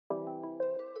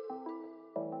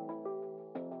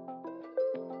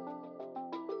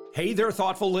Hey there,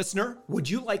 thoughtful listener. Would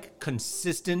you like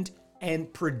consistent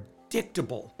and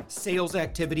predictable sales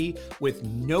activity with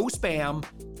no spam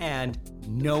and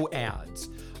no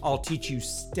ads? I'll teach you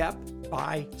step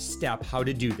by step how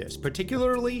to do this,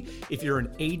 particularly if you're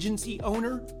an agency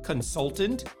owner,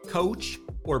 consultant, coach,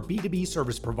 or B2B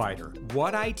service provider.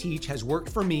 What I teach has worked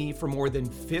for me for more than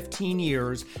 15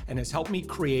 years and has helped me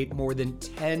create more than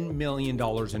 $10 million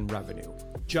in revenue.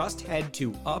 Just head to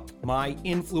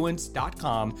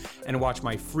upmyinfluence.com and watch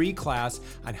my free class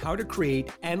on how to create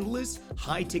endless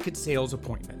high-ticket sales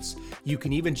appointments. You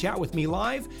can even chat with me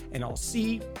live, and I'll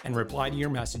see and reply to your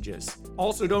messages.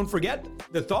 Also, don't forget,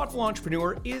 the Thoughtful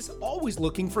Entrepreneur is always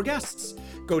looking for guests.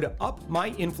 Go to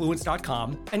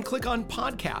upmyinfluence.com and click on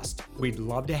podcast. We'd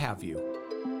love to have you.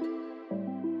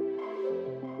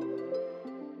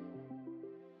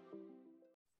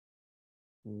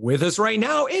 With us right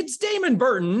now, it's Damon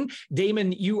Burton.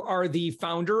 Damon, you are the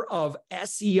founder of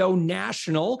SEO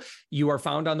National. You are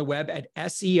found on the web at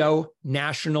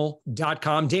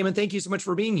seonational.com. Damon, thank you so much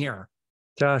for being here.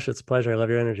 Josh, it's a pleasure. I love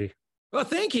your energy. Well,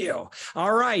 thank you.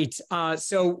 All right.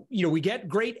 So, we get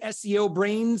great SEO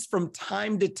brains from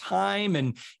time to time.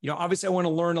 And, obviously I want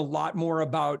to learn a lot more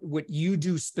about what you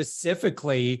do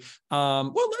specifically.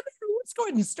 Let's go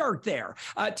ahead and start there.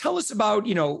 Tell us about,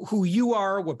 who you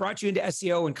are, what brought you into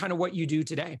SEO, and kind of what you do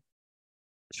today.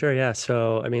 Sure. Yeah.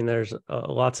 So, there's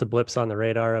lots of blips on the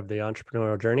radar of the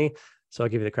entrepreneurial journey. So I'll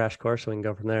give you the crash course so we can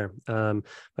go from there.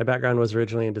 My background was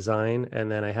originally in design.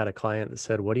 And then I had a client that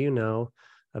said, "What do you know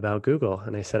about Google?"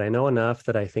 And I said, "I know enough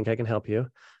that I think I can help you,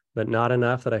 but not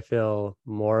enough that I feel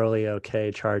morally okay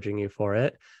charging you for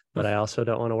it. But I also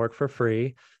don't want to work for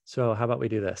free. So how about we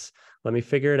do this? Let me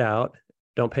figure it out.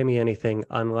 Don't pay me anything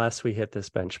unless we hit this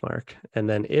benchmark. And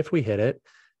then if we hit it,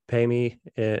 pay me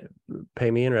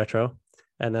in retro,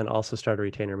 and then also start a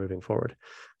retainer moving forward."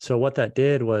 So what that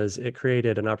did was it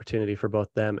created an opportunity for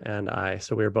both them and I.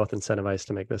 So we were both incentivized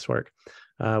to make this work.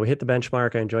 We hit the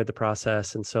benchmark. I enjoyed the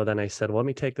process. And so then I said, well, let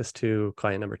me take this to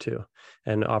client number 2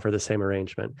 and offer the same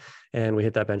arrangement. And we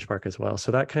hit that benchmark as well.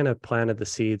 So that kind of planted the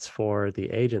seeds for the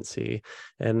agency.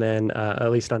 And then at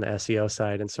least on the SEO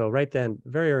side. And so right then,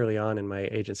 very early on in my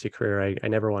agency career, I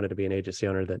never wanted to be an agency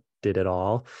owner that did it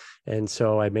all. And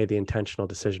so I made the intentional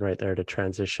decision right there to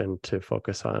transition to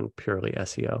focus on purely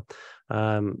SEO.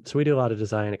 So we do a lot of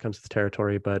design. It comes with the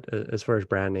territory, but as far as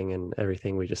branding and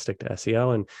everything, we just stick to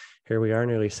SEO. And here we are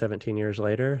nearly 17 years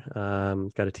later,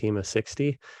 got a team of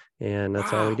 60, and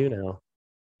that's all we do now.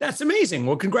 That's amazing.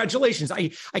 Well, congratulations. I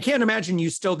can't imagine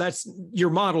that's your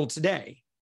model today.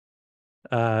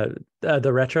 The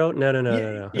retro?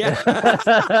 No. Yeah.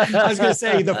 I was going to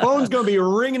say, the phone's going to be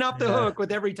ringing up the hook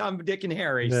with every Tom, Dick, and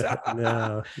Harry.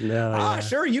 No.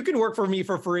 Sure. You can work for me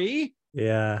for free.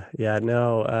 No.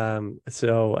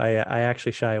 So I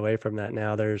actually shy away from that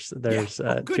now. There's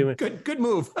good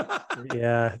move.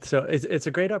 Yeah. So it's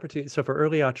a great opportunity. So for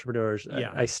early entrepreneurs,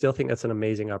 I still think that's an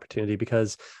amazing opportunity,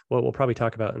 because what we'll probably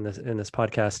talk about in this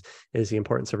podcast is the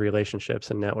importance of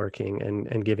relationships and networking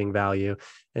and giving value.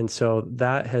 And so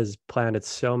that has planted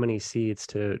so many seeds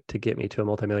to get me to a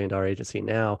multi-million-dollar agency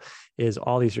now, is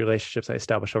all these relationships I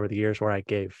established over the years where I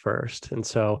gave first. And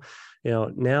so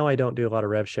now I don't do a lot of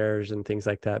rev shares and things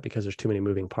like that because there's too many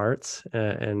moving parts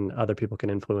and other people can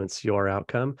influence your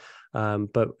outcome.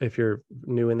 But if you're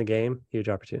new in the game, huge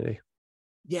opportunity.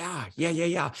 Yeah.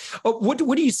 What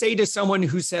do you say to someone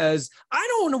who says, I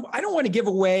don't want to give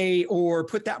away or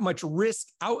put that much risk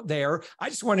out there. I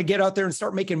just want to get out there and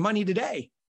start making money today.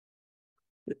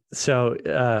 So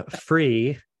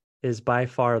free is by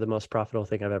far the most profitable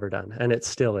thing I've ever done. And it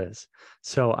still is.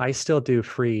 So I still do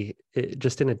free,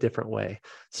 just in a different way.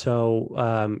 So,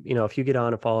 if you get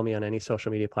on and follow me on any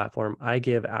social media platform, I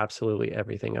give absolutely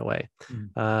everything away.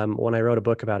 When I wrote a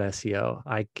book about SEO,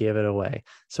 I give it away.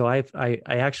 So I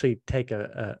actually take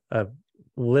a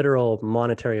literal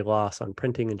monetary loss on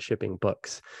printing and shipping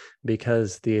books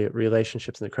because the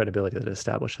relationships and the credibility that it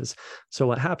establishes. So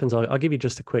what happens, I'll give you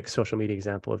just a quick social media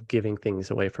example of giving things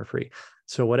away for free.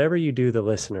 So whatever you do, the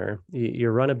listener, you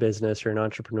run a business, you're an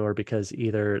entrepreneur because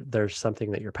either there's something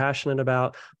that you're passionate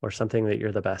about or something that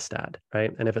you're the best at,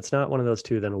 right? And if it's not one of those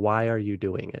two, then why are you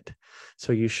doing it?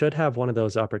 So you should have one of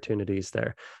those opportunities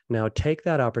there. Now take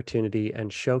that opportunity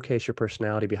and showcase your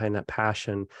personality behind that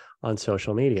passion on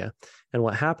social media. And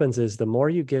what happens is the more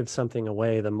you give something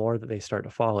away, the more that they start to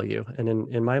follow you. And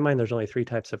in my mind, there's only 3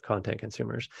 types of content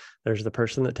consumers. There's the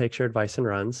person that takes your advice and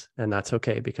runs, and that's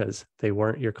okay because they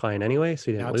weren't your client anyway,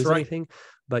 so you didn't lose anything,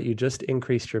 but you just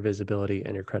increased your visibility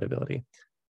and your credibility.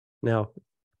 Now,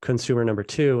 consumer number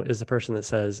two is the person that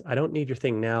says, I don't need your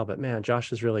thing now, but man,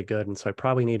 Josh is really good. And so I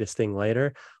probably need his thing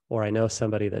later, or I know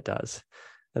somebody that does.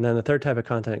 And then the third type of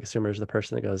content consumer is the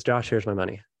person that goes, Josh, here's my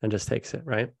money, and just takes it,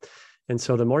 right? And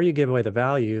so the more you give away the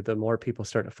value, the more people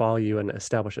start to follow you and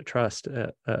establish a trust,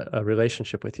 a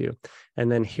relationship with you.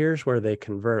 And then here's where they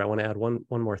convert. I want to add one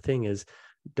more thing is,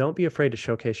 don't be afraid to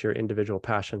showcase your individual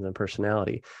passions and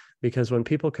personality. Because when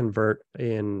people convert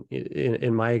in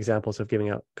my examples of giving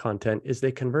out content is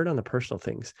they convert on the personal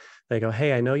things. They go,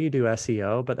 hey, I know you do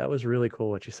SEO, but that was really cool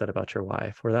what you said about your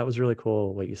wife, or that was really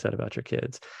cool what you said about your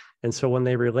kids. And so when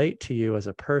they relate to you as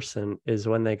a person is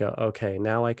when they go, okay,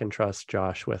 now I can trust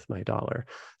Josh with my dollar.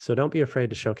 So don't be afraid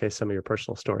to showcase some of your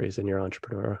personal stories in your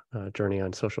entrepreneur journey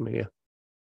on social media.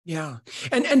 Yeah.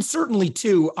 And certainly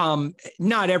too,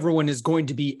 not everyone is going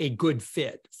to be a good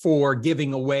fit for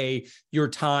giving away your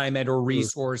time and or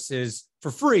resources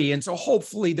for free. And so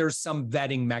hopefully there's some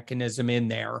vetting mechanism in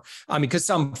there, because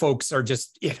some folks are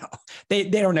just, they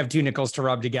don't have two nickels to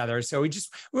rub together. So we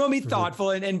want to be thoughtful.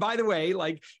 And by the way,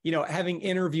 like, having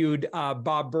interviewed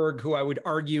Bob Berg, who I would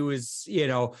argue is,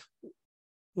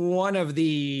 one of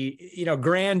the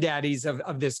granddaddies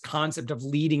of this concept of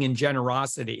leading in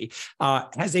generosity,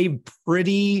 has a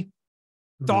pretty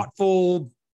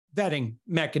thoughtful vetting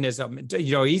mechanism.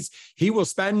 He will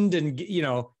spend and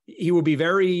he will be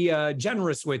very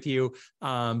generous with you,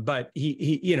 but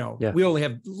we only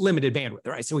have limited bandwidth,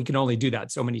 right? So we can only do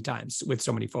that so many times with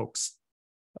so many folks.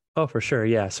 Oh, for sure,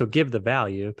 yeah. So give the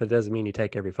value, but it doesn't mean you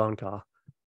take every phone call.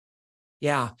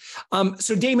 Yeah.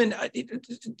 So Damon,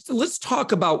 let's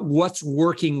talk about what's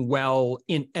working well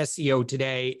in SEO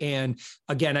today. And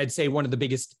again, I'd say one of the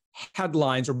biggest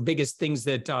headlines or biggest things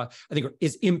that I think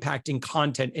is impacting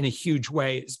content in a huge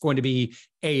way is going to be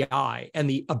AI and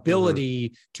the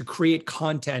ability to create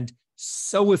content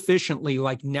so efficiently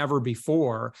like never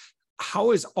before.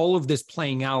 How is all of this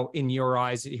playing out in your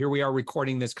eyes? Here we are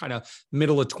recording this kind of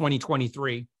middle of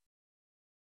 2023.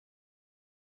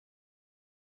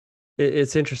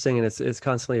 It's interesting, and it's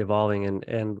constantly evolving.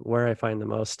 And where I find the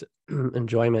most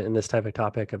enjoyment in this type of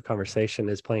topic of conversation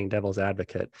is playing devil's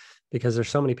advocate, because there's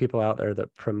so many people out there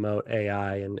that promote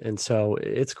AI, and so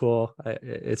it's cool.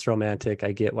 It's romantic.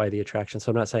 I get why the attraction.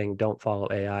 So I'm not saying don't follow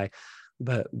AI,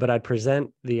 but I'd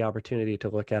present the opportunity to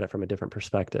look at it from a different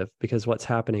perspective, because what's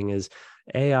happening is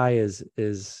AI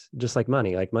is just like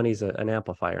money. Like money's an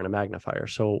amplifier and a magnifier.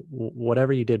 So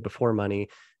whatever you did before money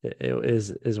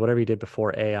is whatever you did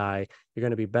before AI. You're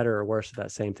going to be better or worse at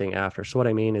that same thing after. So what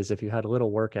I mean is, if you had a little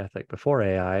work ethic before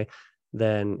AI,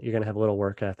 then you're going to have a little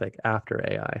work ethic after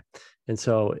AI. And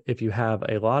so if you have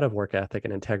a lot of work ethic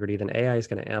and integrity, then AI is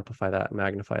going to amplify that and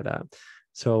magnify that.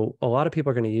 So a lot of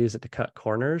people are going to use it to cut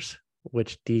corners,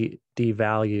 which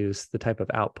devalues the type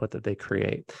of output that they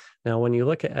create. Now, when you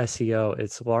look at SEO,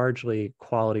 it's largely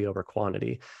quality over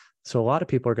quantity. So a lot of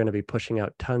people are going to be pushing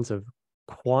out tons of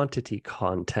quantity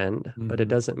content, but it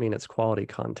doesn't mean it's quality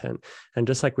content. And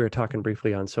just like we were talking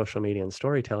briefly on social media and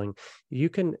storytelling, you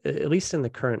can, at least in the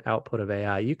current output of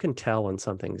AI, you can tell when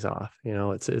something's off.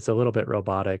 It's a little bit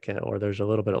robotic, or there's a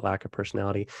little bit of lack of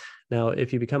personality. Now,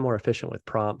 if you become more efficient with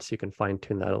prompts, you can fine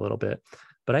tune that a little bit.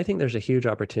 But I think there's a huge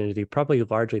opportunity, probably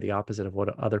largely the opposite of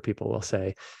what other people will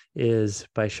say, is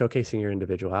by showcasing your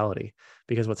individuality.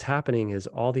 Because what's happening is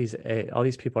all these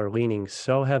people are leaning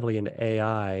so heavily into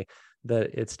AI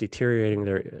that it's deteriorating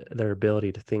their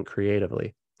ability to think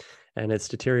creatively. And it's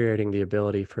deteriorating the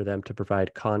ability for them to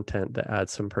provide content that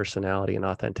adds some personality and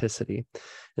authenticity.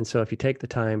 And so if you take the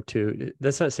time to,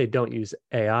 let's not say don't use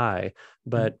AI,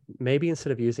 but maybe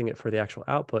instead of using it for the actual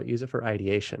output, use it for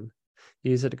ideation.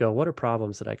 Use it to go, what are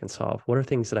problems that I can solve? What are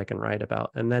things that I can write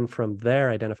about? And then from there,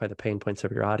 identify the pain points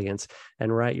of your audience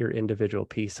and write your individual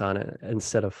piece on it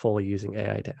instead of fully using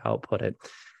AI to output it.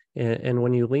 And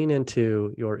when you lean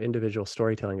into your individual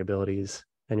storytelling abilities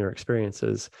and your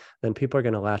experiences, then people are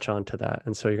going to latch on to that.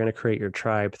 And so you're going to create your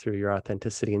tribe through your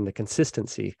authenticity and the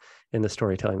consistency in the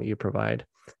storytelling that you provide.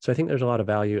 So I think there's a lot of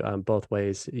value both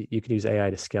ways. You can use AI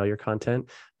to scale your content,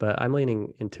 but I'm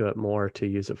leaning into it more to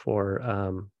use it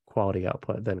for quality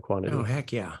output than quantity. Oh,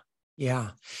 heck yeah. Yeah.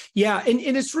 Yeah. And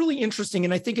it's really interesting.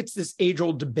 And I think it's this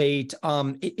age-old debate,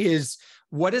 is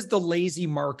what is the lazy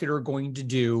marketer going to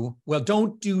do? Well,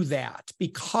 don't do that,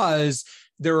 because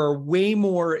there are way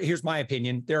more, here's my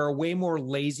opinion, there are way more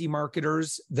lazy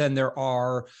marketers than there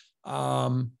are,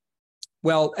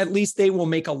 well, at least they will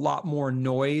make a lot more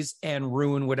noise and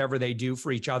ruin whatever they do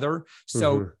for each other.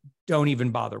 So don't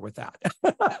even bother with that.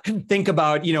 Think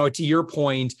about, to your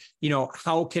point,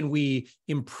 how can we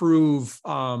improve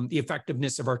the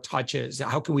effectiveness of our touches?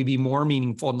 How can we be more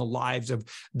meaningful in the lives of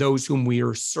those whom we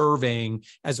are serving,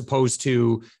 as opposed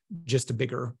to just a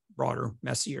bigger, broader,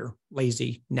 messier,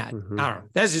 lazy net? Mm-hmm. I don't know.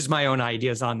 That's just my own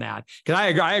ideas on that, because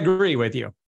I agree with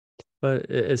you. But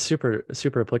it's super,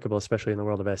 super applicable, especially in the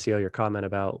world of SEO. Your comment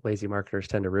about lazy marketers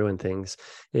tend to ruin things.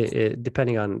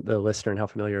 Depending on the listener and how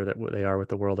familiar that they are with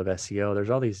the world of SEO, there's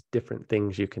all these different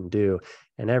things you can do.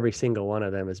 And every single one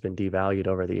of them has been devalued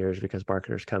over the years because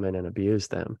marketers come in and abuse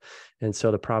them. And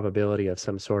so the probability of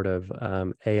some sort of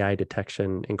AI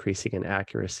detection increasing in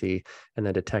accuracy and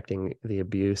then detecting the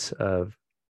abuse of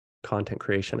content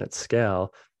creation at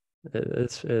scale,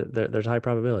 there's a high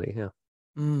probability. Yeah.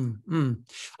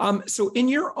 So in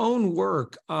your own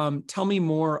work, tell me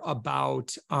more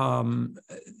about, your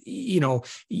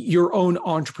own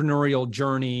entrepreneurial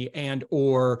journey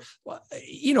or,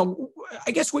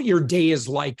 I guess what your day is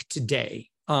like today,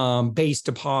 based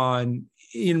upon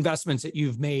investments that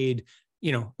you've made,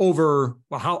 over,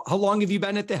 how long have you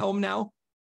been at the helm now?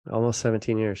 Almost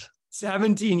 17 years.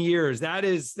 17 years. That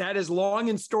is long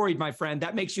and storied, my friend.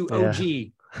 That makes you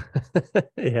OG.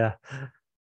 Yeah.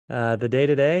 The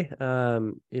day-to-day,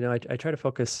 I try to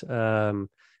focus.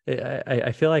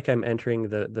 I feel like I'm entering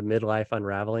the midlife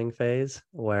unraveling phase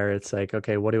where it's like,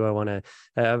 okay, what do I want to,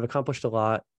 I've accomplished a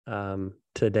lot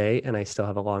today, and I still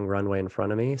have a long runway in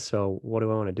front of me. So what do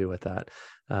I want to do with that?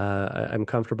 I'm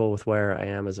comfortable with where I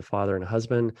am as a father and a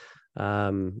husband.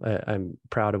 I'm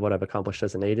proud of what I've accomplished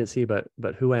as an agency, but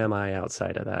who am I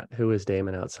outside of that? Who is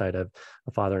Damon outside of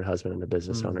a father and husband and a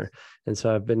business owner? And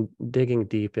so I've been diving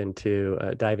deep into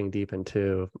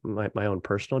my own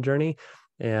personal journey.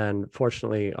 And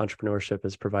fortunately, entrepreneurship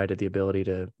has provided the ability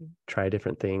to try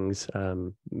different things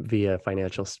via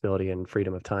financial stability and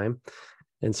freedom of time.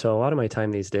 And so a lot of my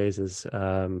time these days is,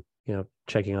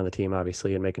 checking on the team,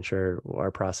 obviously, and making sure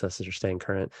our processes are staying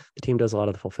current. The team does a lot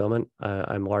of the fulfillment.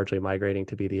 I'm largely migrating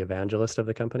to be the evangelist of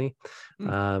the company,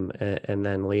 and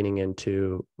then leaning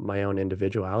into my own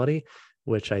individuality,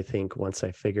 which I think once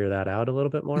I figure that out a little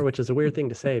bit more, which is a weird thing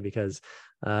to say because,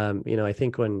 I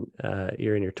think when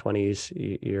you're in your 20s,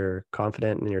 you're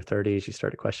confident, and in your 30s, you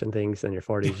start to question things, and in your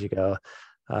 40s, you go,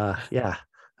 yeah,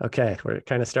 okay, we're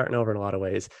kind of starting over in a lot of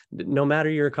ways, no matter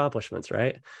your accomplishments,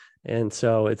 right? And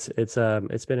so it's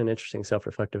been an interesting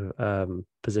self-reflective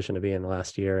position to be in the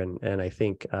last year, and I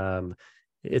think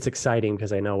it's exciting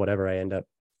because I know whatever I end up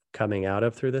coming out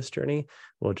of through this journey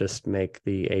will just make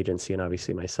the agency and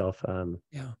obviously myself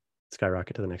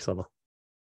skyrocket to the next level.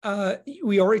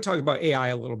 We already talked about AI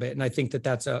a little bit, and I think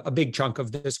that's a big chunk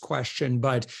of this question.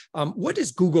 But what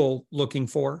is Google looking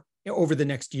for over the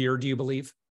next year, do you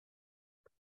believe?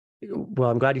 Well,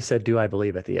 I'm glad you said, do I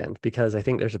believe at the end, because I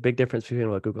think there's a big difference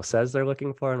between what Google says they're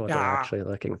looking for and what they're actually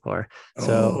looking for.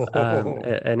 So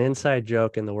an inside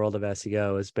joke in the world of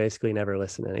SEO is basically never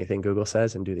listen to anything Google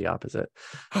says and do the opposite.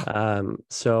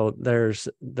 So there's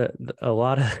a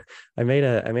lot of, I made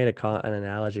an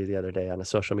analogy the other day on a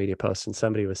social media post, and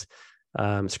somebody was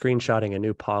screenshotting a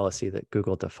new policy that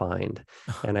Google defined.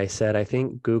 And I said, I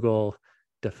think Google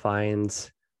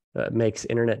makes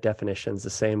internet definitions the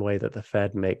same way that the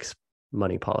Fed makes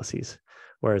money policies,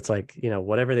 where it's like,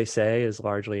 whatever they say is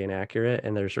largely inaccurate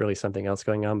and there's really something else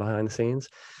going on behind the scenes.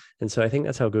 And so I think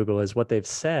that's how Google is. What they've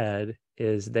said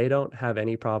is they don't have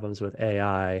any problems with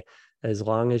AI as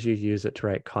long as you use it to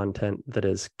write content that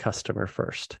is customer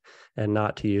first and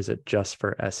not to use it just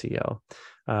for SEO,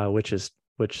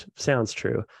 which sounds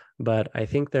true, but I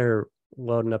think they're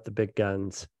loading up the big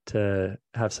guns to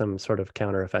have some sort of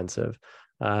counteroffensive.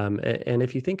 And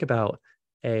if you think about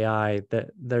AI, that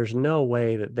there's no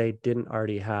way that they didn't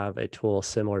already have a tool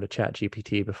similar to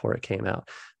ChatGPT before it came out.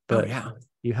 But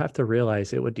you have to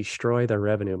realize it would destroy their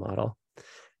revenue model.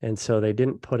 And so they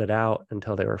didn't put it out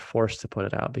until they were forced to put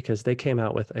it out, because they came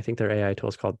out with, I think their AI tool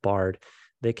is called Bard.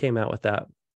 They came out with that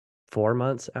 4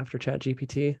 months after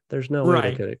ChatGPT. There's no way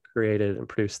they could have created and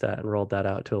produced that and rolled that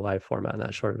out to a live format in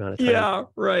that short amount of time. Yeah,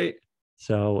 right.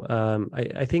 So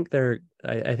I think they're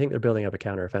building up a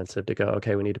counteroffensive to go,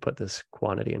 okay, we need to put this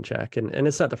quantity in check. And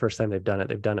it's not the first time they've done it.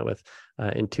 They've done it with,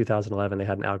 in 2011, they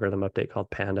had an algorithm update called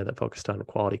Panda that focused on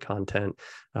quality content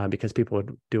because people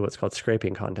would do what's called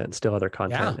scraping content, steal other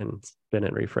content and spin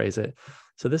it and rephrase it.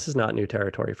 So this is not new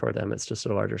territory for them. It's just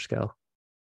at a larger scale.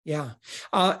 Yeah.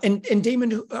 And Damon,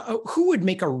 who would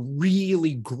make a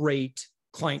really great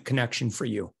client connection for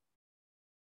you?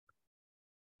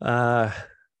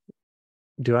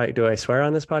 Do I swear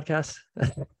on this podcast?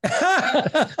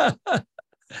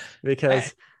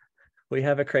 Because we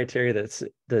have a criteria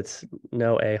that's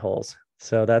no a-holes.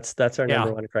 So that's our Yeah.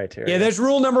 number one criteria. Yeah, that's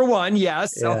rule number one.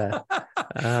 Yes. Yeah.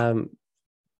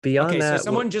 Beyond okay, that, so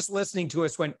someone just listening to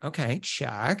us went, okay,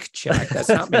 check. That's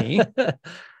not me.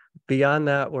 Beyond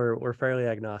that, we're fairly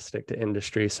agnostic to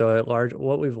industry. So at large,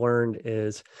 what we've learned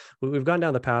is we've gone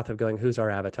down the path of going, who's our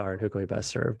avatar and who can we best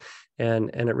serve? And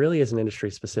it really isn't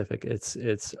industry specific.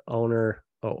 It's owner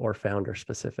or founder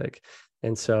specific.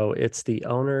 And so it's the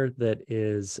owner that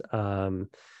is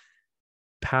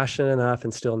passionate enough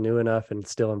and still new enough and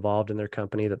still involved in their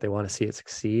company that they want to see it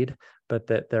succeed, but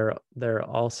that they're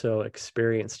also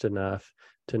experienced enough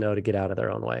to know to get out of their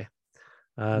own way.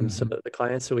 So the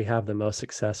clients that we have the most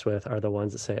success with are the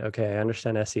ones that say, okay, I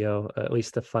understand SEO, at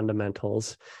least the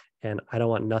fundamentals, and I don't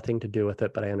want nothing to do with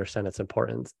it, but I understand it's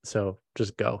important. So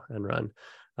just go and run.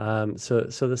 So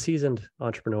the seasoned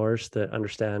entrepreneurs that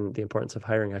understand the importance of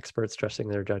hiring experts, trusting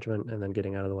their judgment, and then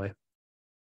getting out of the way.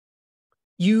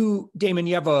 Damon,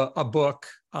 you have a book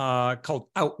called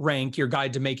Outrank, Your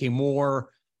Guide to Making More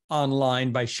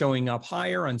Online by Showing Up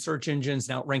Higher on Search Engines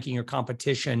and Outranking Your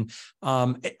Competition.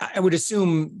 I would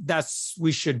assume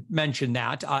we should mention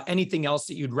that. Anything else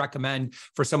that you'd recommend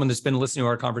for someone that's been listening to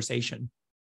our conversation?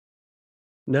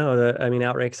 No,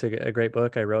 Outrank's a great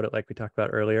book. I wrote it, like we talked about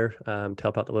earlier, to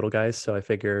help out the little guys. So I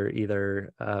figure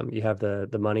either you have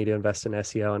the money to invest in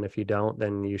SEO, and if you don't,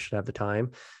 then you should have the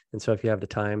time. And so if you have the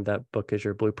time, that book is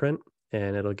your blueprint,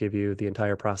 and it'll give you the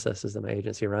entire processes that my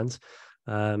agency runs.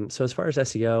 So as far as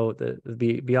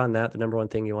SEO, beyond that, the number one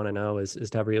thing you want to know is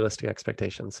to have realistic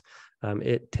expectations.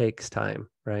 It takes time,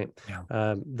 right?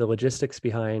 Yeah. The logistics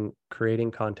behind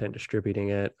creating content,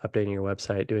 distributing it, updating your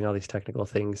website, doing all these technical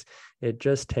things, it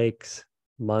just takes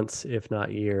months, if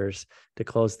not years, to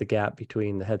close the gap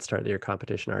between the head start that your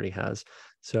competition already has.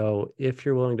 So if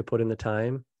you're willing to put in the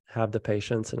time, have the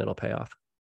patience, and it'll pay off.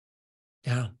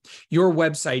 Yeah. Your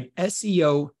website,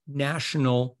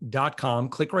 SEOnational.com.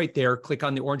 Click right there. Click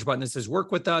on the orange button that says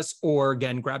work with us, or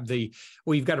again,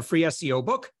 you've got a free SEO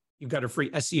book. You've got a free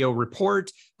SEO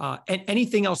report, and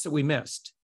anything else that we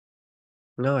missed.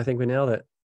 No, I think we nailed it.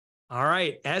 All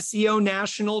right.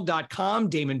 SEOnational.com.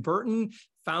 Damon Burton,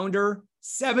 founder,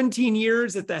 17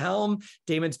 years at the helm.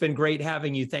 Damon, it's been great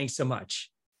having you. Thanks so much.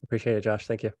 Appreciate it, Josh.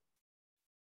 Thank you.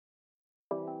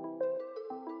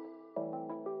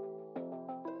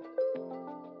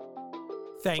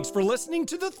 Thanks for listening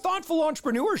to the Thoughtful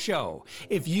Entrepreneur Show.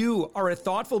 If you are a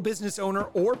thoughtful business owner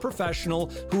or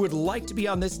professional who would like to be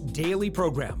on this daily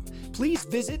program, please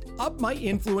visit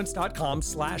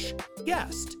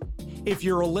upmyinfluence.com/guest. If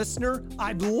you're a listener,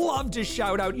 I'd love to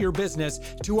shout out your business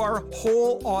to our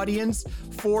whole audience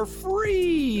for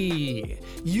free.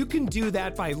 You can do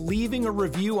that by leaving a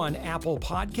review on Apple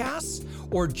Podcasts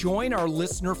or join our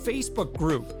listener Facebook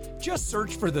group. Just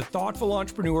search for The Thoughtful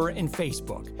Entrepreneur in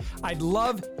Facebook. I'd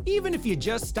love, even if you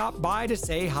just stop by to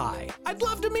say hi, I'd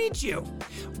love to meet you.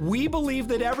 We believe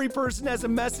that every person has a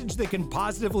message that can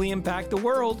positively impact the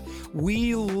world.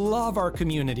 We love our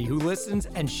community who listens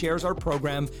and shares our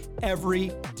program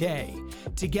every day.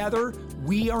 Together,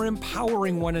 we are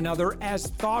empowering one another as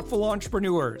thoughtful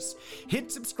entrepreneurs.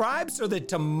 Hit subscribe so that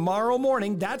tomorrow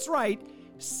morning, that's right,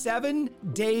 7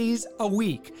 days a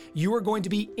week, you are going to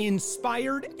be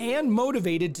inspired and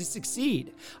motivated to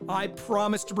succeed. I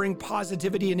promise to bring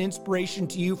positivity and inspiration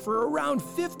to you for around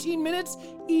 15 minutes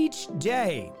each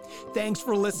day. Thanks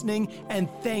for listening, and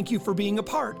thank you for being a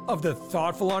part of the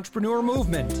Thoughtful Entrepreneur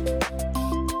Movement.